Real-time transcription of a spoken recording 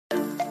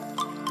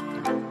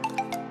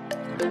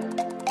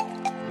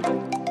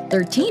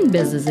13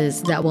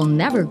 businesses that will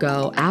never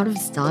go out of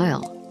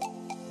style.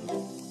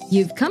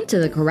 You've come to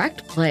the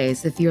correct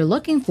place if you're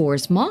looking for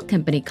small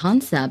company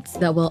concepts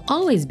that will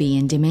always be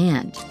in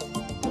demand.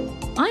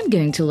 I'm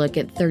going to look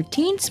at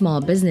 13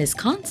 small business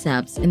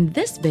concepts in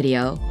this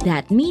video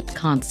that meet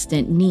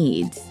constant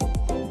needs.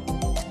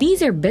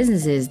 These are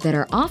businesses that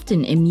are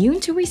often immune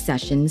to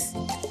recessions,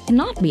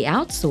 cannot be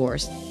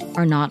outsourced,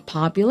 are not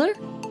popular,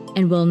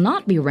 and will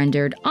not be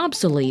rendered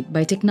obsolete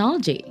by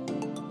technology.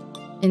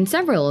 In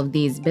several of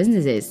these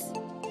businesses,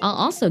 I'll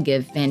also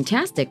give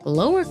fantastic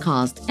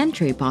lower-cost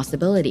entry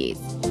possibilities.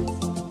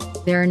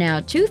 There are now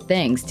two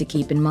things to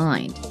keep in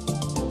mind.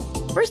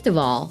 First of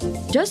all,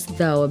 just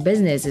though a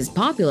business is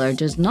popular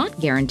does not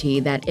guarantee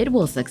that it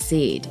will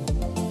succeed.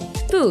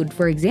 Food,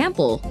 for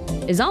example,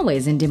 is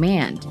always in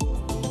demand,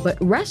 but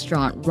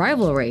restaurant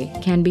rivalry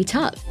can be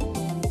tough.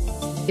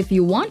 If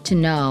you want to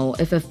know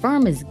if a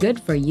firm is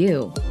good for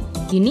you,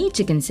 you need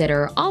to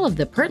consider all of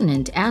the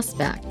pertinent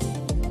aspects.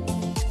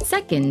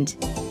 Second,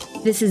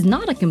 this is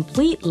not a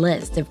complete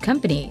list of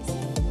companies.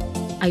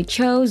 I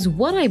chose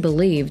what I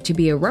believe to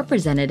be a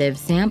representative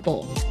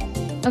sample.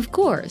 Of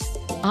course,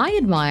 I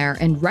admire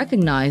and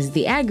recognize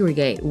the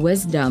aggregate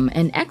wisdom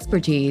and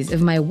expertise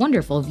of my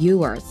wonderful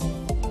viewers.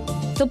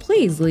 So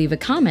please leave a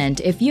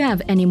comment if you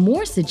have any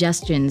more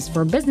suggestions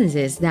for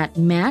businesses that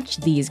match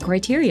these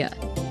criteria.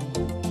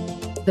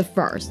 The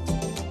first,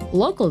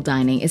 local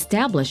dining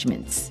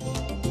establishments.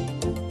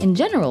 In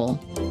general,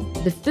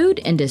 the food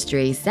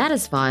industry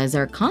satisfies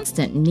our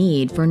constant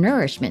need for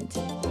nourishment.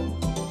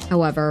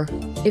 However,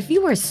 if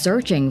you are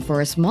searching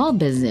for a small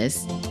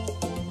business,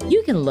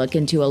 you can look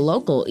into a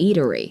local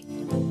eatery.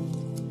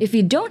 If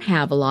you don't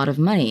have a lot of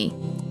money,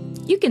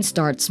 you can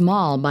start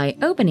small by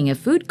opening a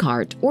food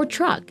cart or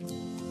truck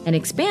and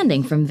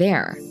expanding from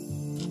there.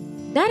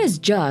 That is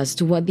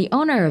just what the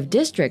owner of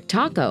District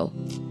Taco,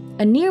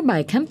 a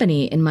nearby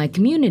company in my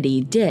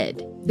community,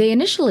 did. They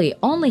initially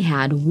only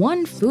had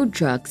one food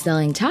truck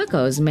selling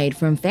tacos made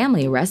from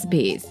family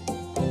recipes,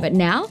 but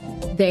now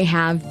they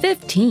have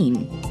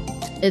 15.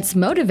 It's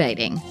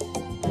motivating,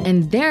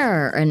 and there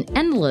are an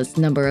endless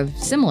number of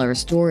similar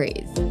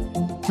stories.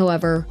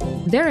 However,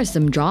 there are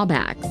some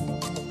drawbacks.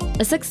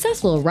 A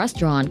successful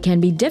restaurant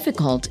can be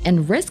difficult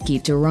and risky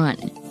to run.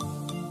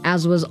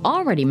 As was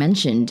already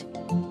mentioned,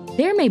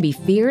 there may be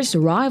fierce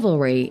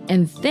rivalry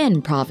and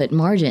thin profit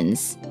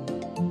margins.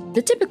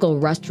 The typical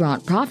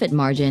restaurant profit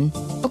margin,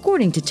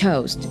 according to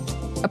Toast,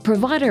 a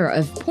provider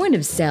of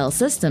point-of-sale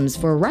systems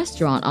for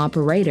restaurant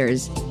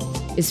operators,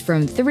 is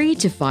from 3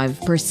 to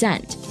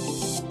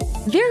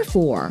 5%.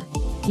 Therefore,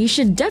 you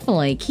should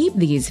definitely keep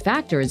these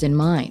factors in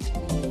mind.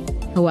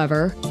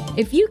 However,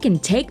 if you can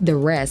take the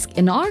risk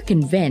and are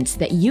convinced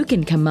that you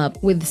can come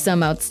up with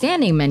some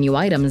outstanding menu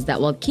items that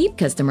will keep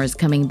customers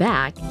coming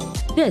back,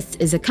 this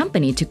is a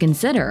company to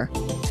consider.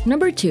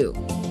 Number 2.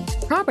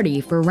 Property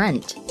for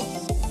rent.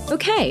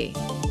 Okay,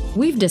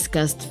 we've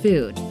discussed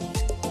food.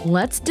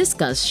 Let's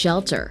discuss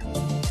shelter.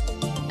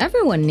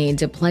 Everyone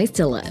needs a place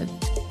to live,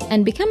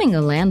 and becoming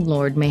a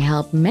landlord may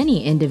help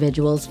many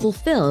individuals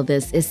fulfill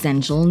this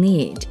essential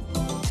need.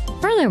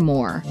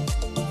 Furthermore,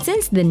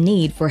 since the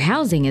need for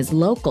housing is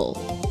local,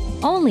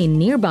 only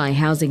nearby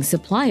housing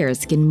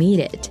suppliers can meet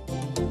it.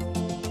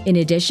 In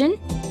addition,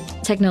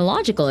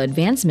 technological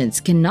advancements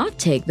cannot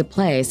take the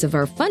place of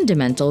our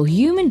fundamental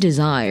human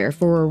desire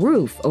for a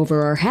roof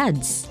over our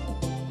heads.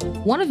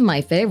 One of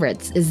my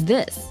favorites is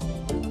this.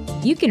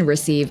 You can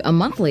receive a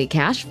monthly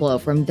cash flow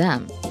from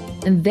them,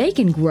 and they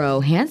can grow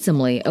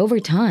handsomely over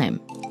time.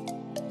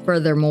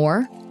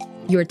 Furthermore,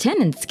 your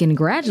tenants can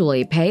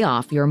gradually pay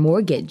off your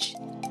mortgage,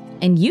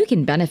 and you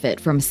can benefit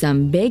from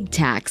some big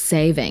tax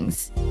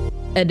savings.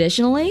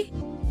 Additionally,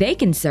 they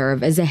can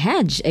serve as a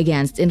hedge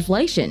against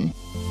inflation,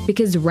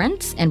 because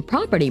rents and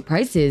property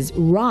prices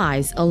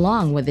rise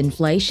along with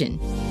inflation.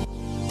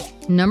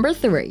 Number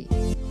 3.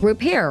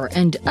 Repair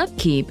and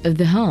upkeep of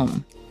the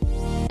home.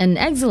 An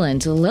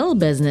excellent little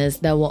business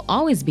that will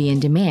always be in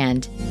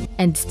demand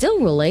and still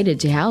related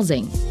to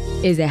housing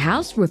is a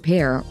house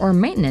repair or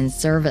maintenance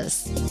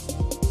service.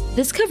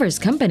 This covers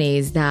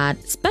companies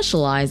that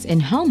specialize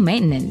in home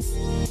maintenance,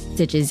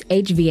 such as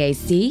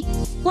HVAC,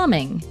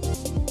 plumbing,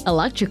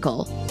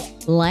 electrical,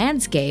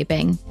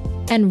 landscaping,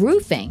 and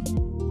roofing.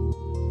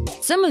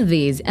 Some of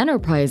these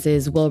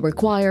enterprises will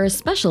require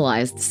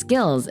specialized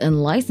skills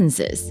and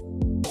licenses,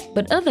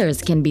 but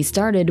others can be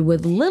started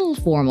with little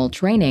formal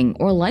training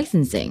or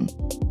licensing.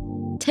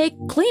 Take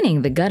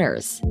cleaning the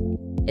gutters.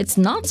 It's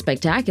not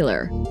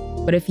spectacular,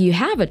 but if you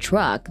have a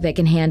truck that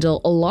can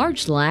handle a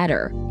large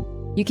ladder,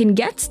 you can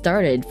get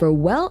started for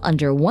well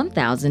under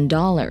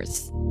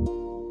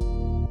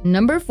 $1,000.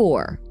 Number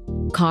 4.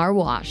 Car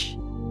wash.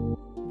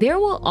 There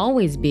will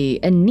always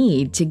be a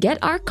need to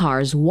get our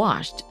cars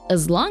washed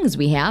as long as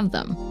we have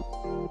them.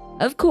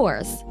 Of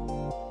course,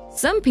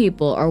 some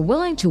people are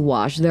willing to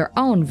wash their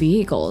own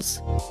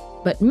vehicles,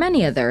 but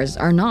many others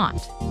are not.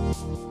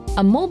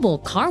 A mobile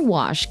car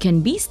wash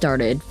can be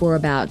started for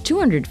about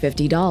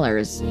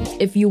 $250.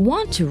 If you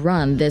want to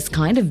run this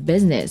kind of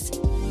business,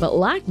 but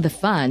lack the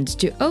funds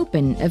to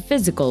open a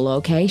physical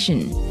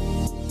location.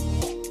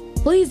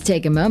 Please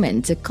take a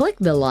moment to click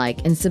the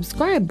like and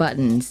subscribe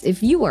buttons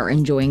if you are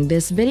enjoying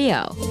this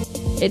video.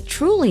 It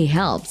truly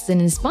helps and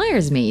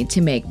inspires me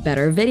to make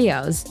better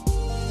videos.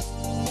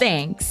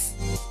 Thanks!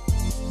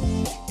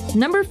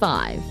 Number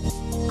 5.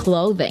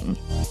 Clothing.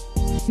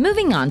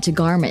 Moving on to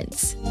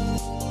garments.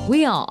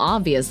 We all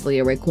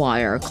obviously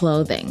require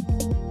clothing,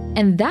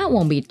 and that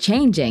won't be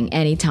changing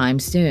anytime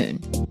soon.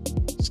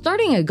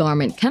 Starting a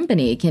garment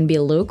company can be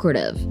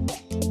lucrative,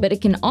 but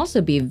it can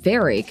also be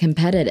very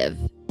competitive.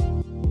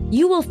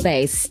 You will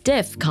face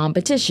stiff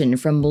competition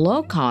from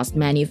low-cost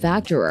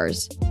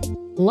manufacturers,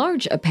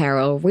 large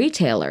apparel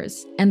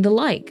retailers, and the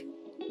like.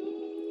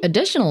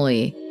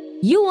 Additionally,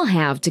 you will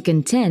have to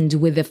contend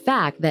with the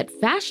fact that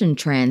fashion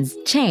trends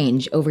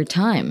change over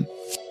time.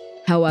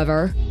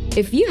 However,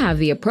 if you have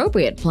the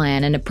appropriate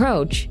plan and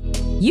approach,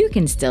 you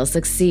can still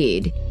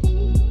succeed.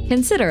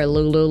 Consider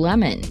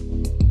Lululemon.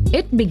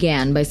 It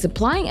began by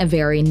supplying a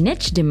very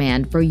niche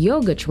demand for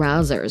yoga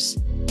trousers,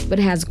 but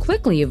has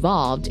quickly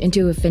evolved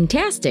into a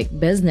fantastic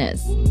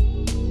business.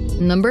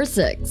 Number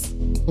 6.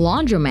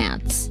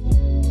 Laundromats.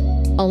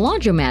 A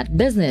laundromat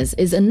business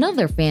is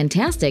another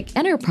fantastic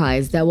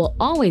enterprise that will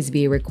always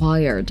be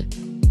required.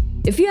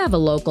 If you have a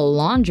local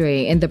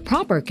laundry in the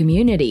proper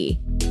community,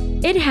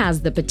 it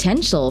has the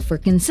potential for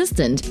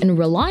consistent and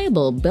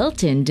reliable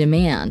built-in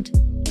demand.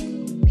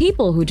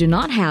 People who do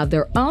not have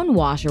their own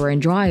washer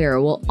and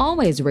dryer will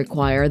always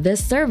require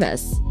this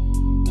service,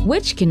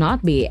 which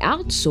cannot be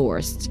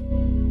outsourced.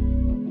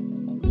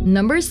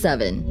 Number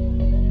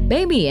 7.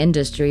 Baby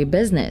industry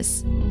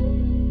business.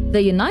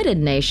 The United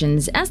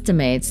Nations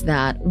estimates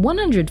that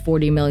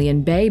 140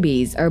 million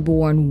babies are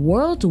born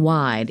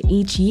worldwide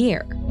each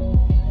year.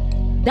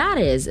 That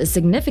is a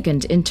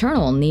significant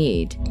internal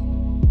need.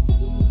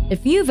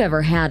 If you've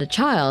ever had a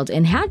child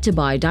and had to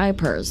buy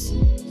diapers,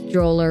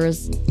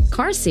 strollers,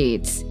 car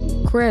seats,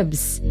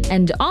 cribs,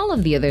 and all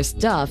of the other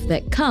stuff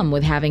that come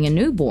with having a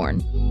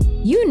newborn,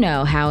 you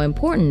know how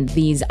important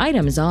these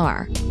items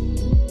are.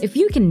 If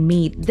you can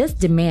meet this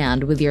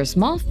demand with your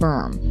small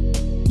firm,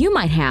 you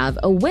might have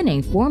a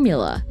winning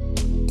formula.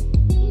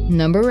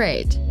 Number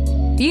 8.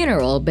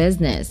 Funeral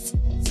business.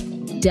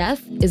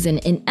 Death is an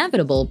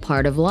inevitable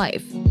part of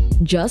life,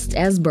 just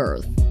as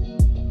birth.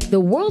 The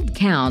World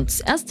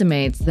Counts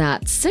estimates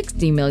that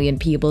 60 million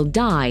people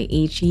die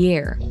each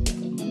year.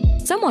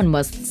 Someone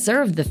must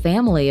serve the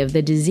family of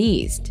the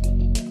deceased.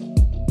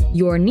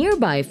 Your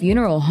nearby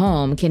funeral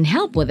home can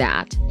help with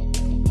that.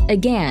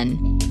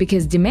 Again,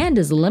 because demand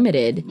is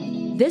limited,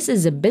 this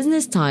is a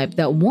business type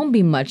that won't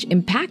be much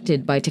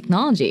impacted by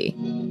technology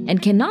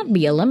and cannot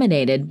be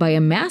eliminated by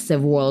a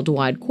massive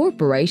worldwide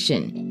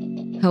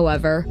corporation.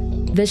 However,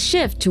 the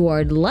shift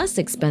toward less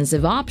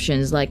expensive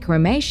options like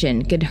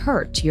cremation could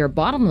hurt your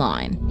bottom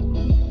line.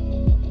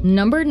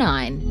 Number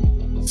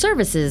 9.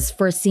 Services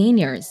for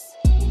seniors.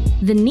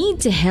 The need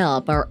to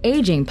help our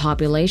aging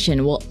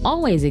population will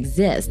always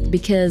exist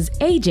because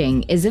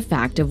aging is a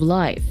fact of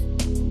life.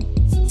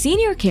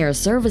 Senior care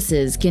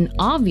services can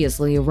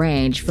obviously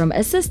range from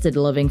assisted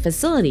living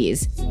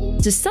facilities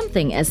to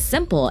something as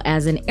simple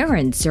as an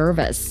errand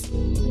service.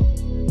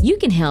 You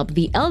can help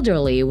the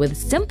elderly with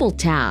simple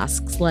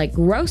tasks like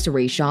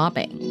grocery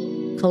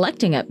shopping,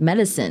 collecting up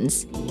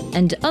medicines,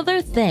 and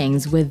other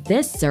things with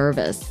this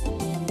service.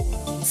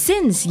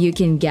 Since you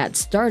can get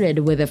started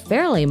with a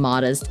fairly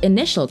modest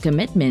initial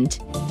commitment,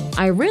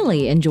 I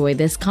really enjoy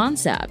this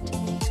concept.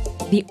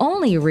 The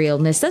only real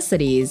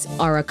necessities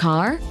are a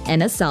car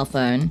and a cell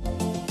phone.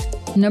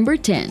 Number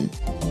 10.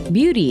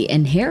 Beauty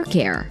and hair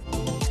care.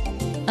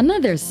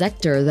 Another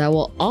sector that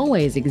will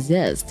always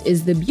exist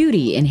is the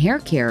beauty and hair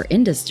care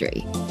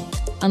industry.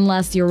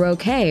 Unless you're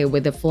okay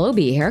with a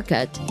floby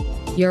haircut,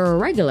 you're a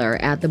regular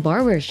at the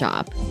barber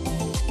shop.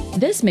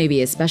 This may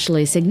be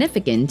especially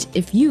significant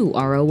if you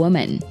are a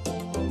woman,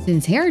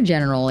 since hair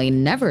generally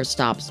never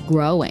stops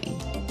growing.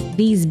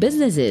 These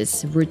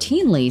businesses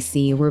routinely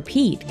see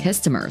repeat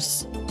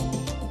customers.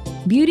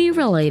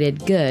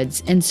 Beauty-related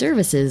goods and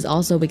services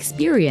also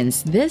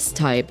experience this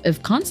type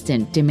of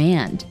constant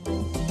demand.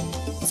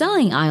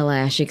 Selling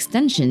eyelash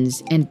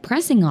extensions and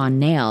pressing on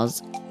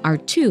nails are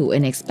two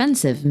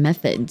inexpensive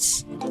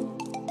methods.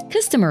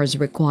 Customers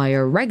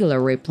require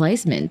regular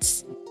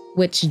replacements,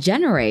 which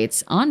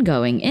generates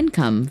ongoing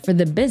income for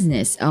the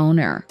business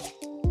owner.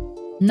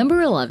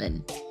 Number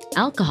 11.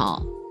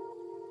 Alcohol.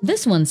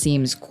 This one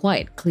seems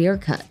quite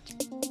clear-cut.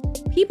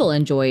 People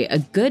enjoy a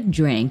good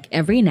drink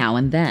every now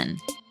and then,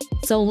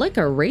 so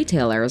liquor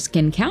retailers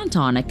can count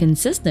on a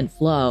consistent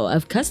flow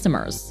of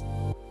customers.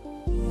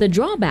 The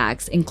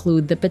drawbacks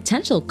include the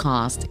potential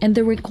cost and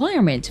the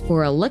requirement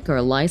for a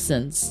liquor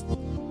license.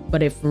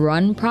 But if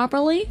run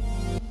properly,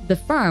 the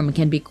firm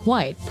can be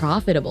quite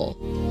profitable.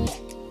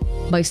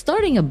 By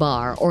starting a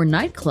bar or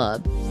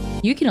nightclub,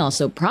 you can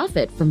also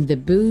profit from the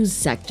booze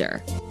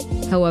sector.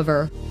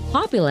 However,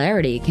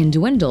 popularity can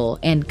dwindle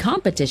and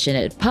competition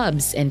at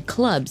pubs and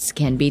clubs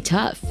can be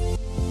tough.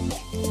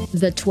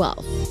 The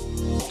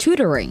 12th.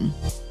 Tutoring.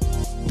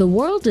 The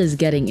world is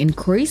getting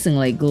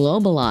increasingly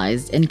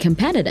globalized and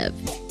competitive,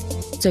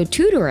 so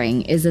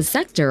tutoring is a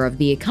sector of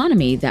the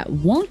economy that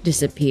won't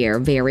disappear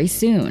very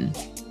soon.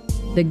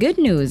 The good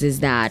news is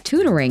that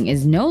tutoring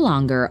is no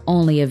longer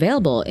only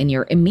available in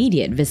your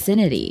immediate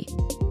vicinity.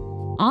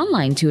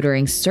 Online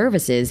tutoring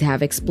services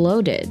have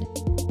exploded,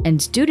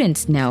 and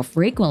students now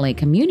frequently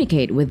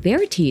communicate with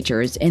their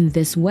teachers in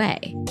this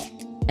way.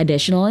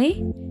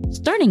 Additionally,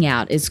 starting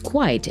out is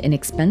quite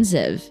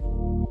inexpensive.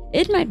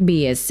 It might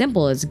be as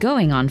simple as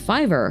going on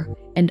Fiverr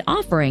and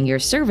offering your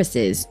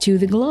services to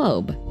the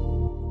globe.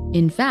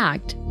 In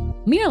fact,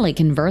 merely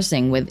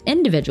conversing with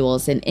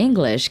individuals in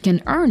English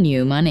can earn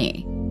you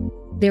money.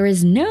 There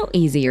is no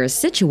easier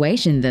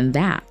situation than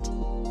that.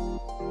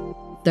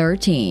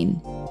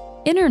 13.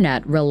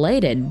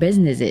 Internet-related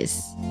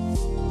businesses.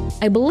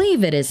 I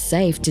believe it is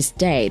safe to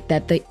state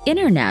that the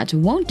internet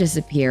won't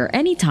disappear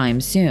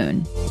anytime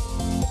soon.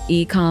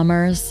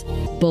 E-commerce,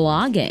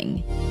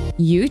 blogging,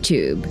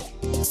 YouTube,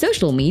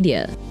 social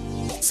media,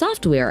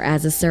 software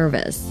as a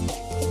service,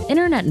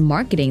 internet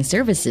marketing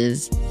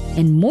services,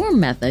 and more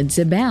methods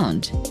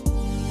abound.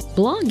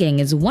 Blogging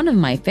is one of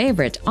my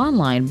favorite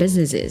online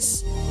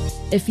businesses.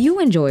 If you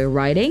enjoy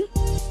writing,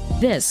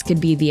 this could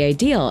be the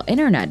ideal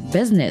internet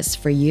business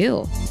for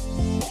you.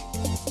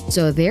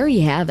 So there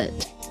you have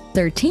it,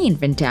 13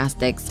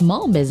 fantastic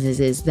small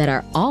businesses that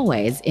are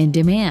always in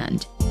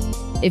demand.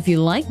 If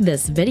you like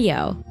this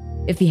video,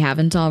 if you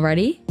haven't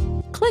already,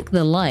 click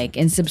the like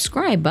and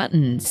subscribe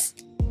buttons.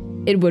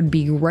 It would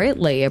be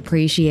greatly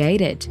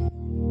appreciated.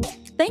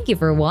 Thank you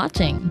for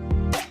watching.